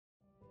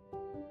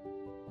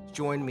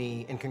join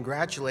me in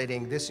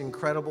congratulating this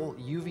incredible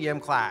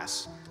UVM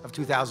class of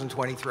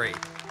 2023.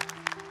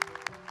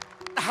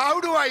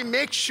 How do I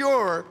make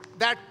sure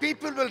that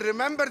people will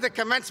remember the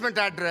commencement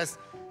address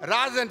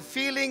rather than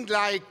feeling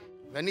like,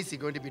 when is he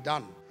going to be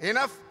done?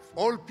 Enough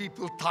old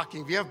people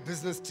talking, we have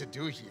business to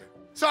do here.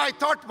 So I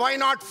thought, why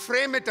not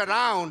frame it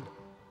around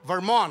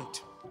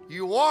Vermont?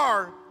 You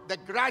are the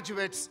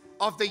graduates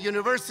of the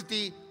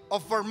University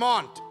of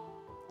Vermont.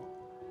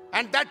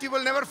 And that you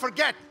will never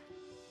forget.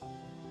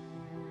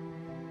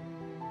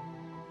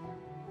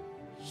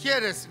 Here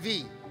is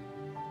V.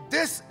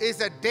 This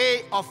is a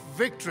day of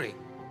victory.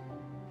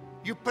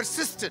 You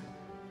persisted,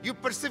 you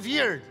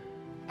persevered,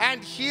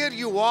 and here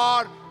you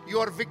are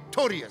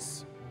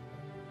victorious.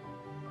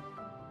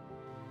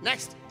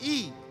 Next,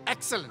 E,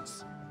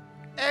 excellence.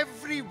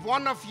 Every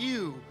one of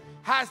you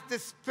has the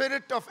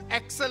spirit of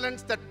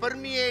excellence that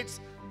permeates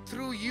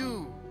through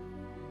you.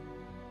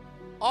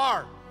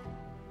 R,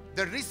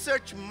 the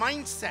research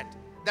mindset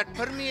that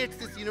permeates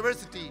this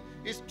university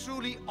is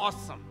truly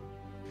awesome.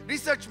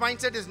 Research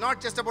mindset is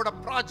not just about a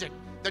project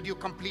that you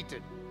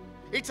completed.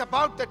 It's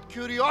about that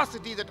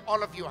curiosity that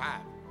all of you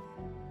have.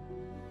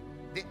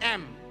 The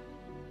M,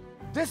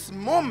 this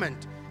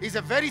moment is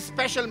a very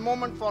special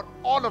moment for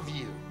all of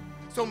you.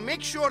 So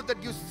make sure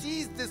that you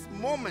seize this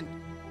moment.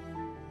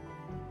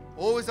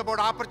 O is about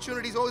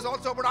opportunities, O is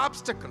also about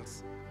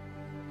obstacles.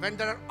 When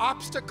there are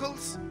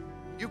obstacles,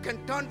 you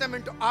can turn them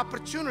into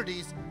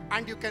opportunities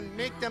and you can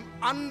make them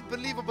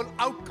unbelievable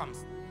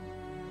outcomes.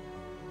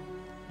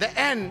 The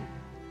N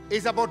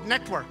is about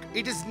network.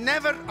 It is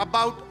never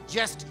about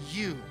just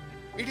you.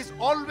 It is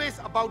always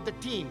about the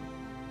team.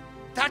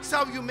 That's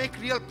how you make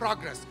real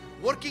progress.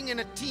 Working in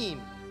a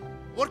team,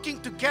 working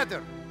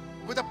together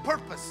with a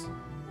purpose.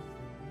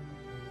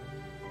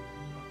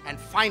 And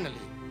finally,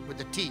 with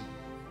the T,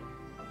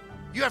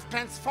 you have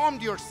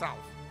transformed yourself.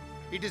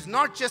 It is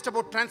not just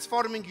about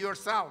transforming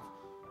yourself.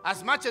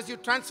 As much as you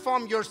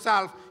transform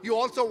yourself, you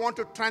also want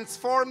to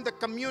transform the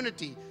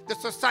community, the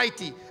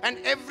society, and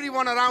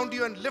everyone around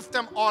you and lift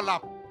them all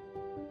up.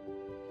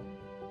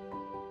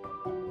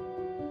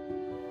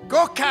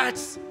 Go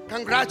Cats!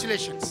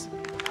 Congratulations.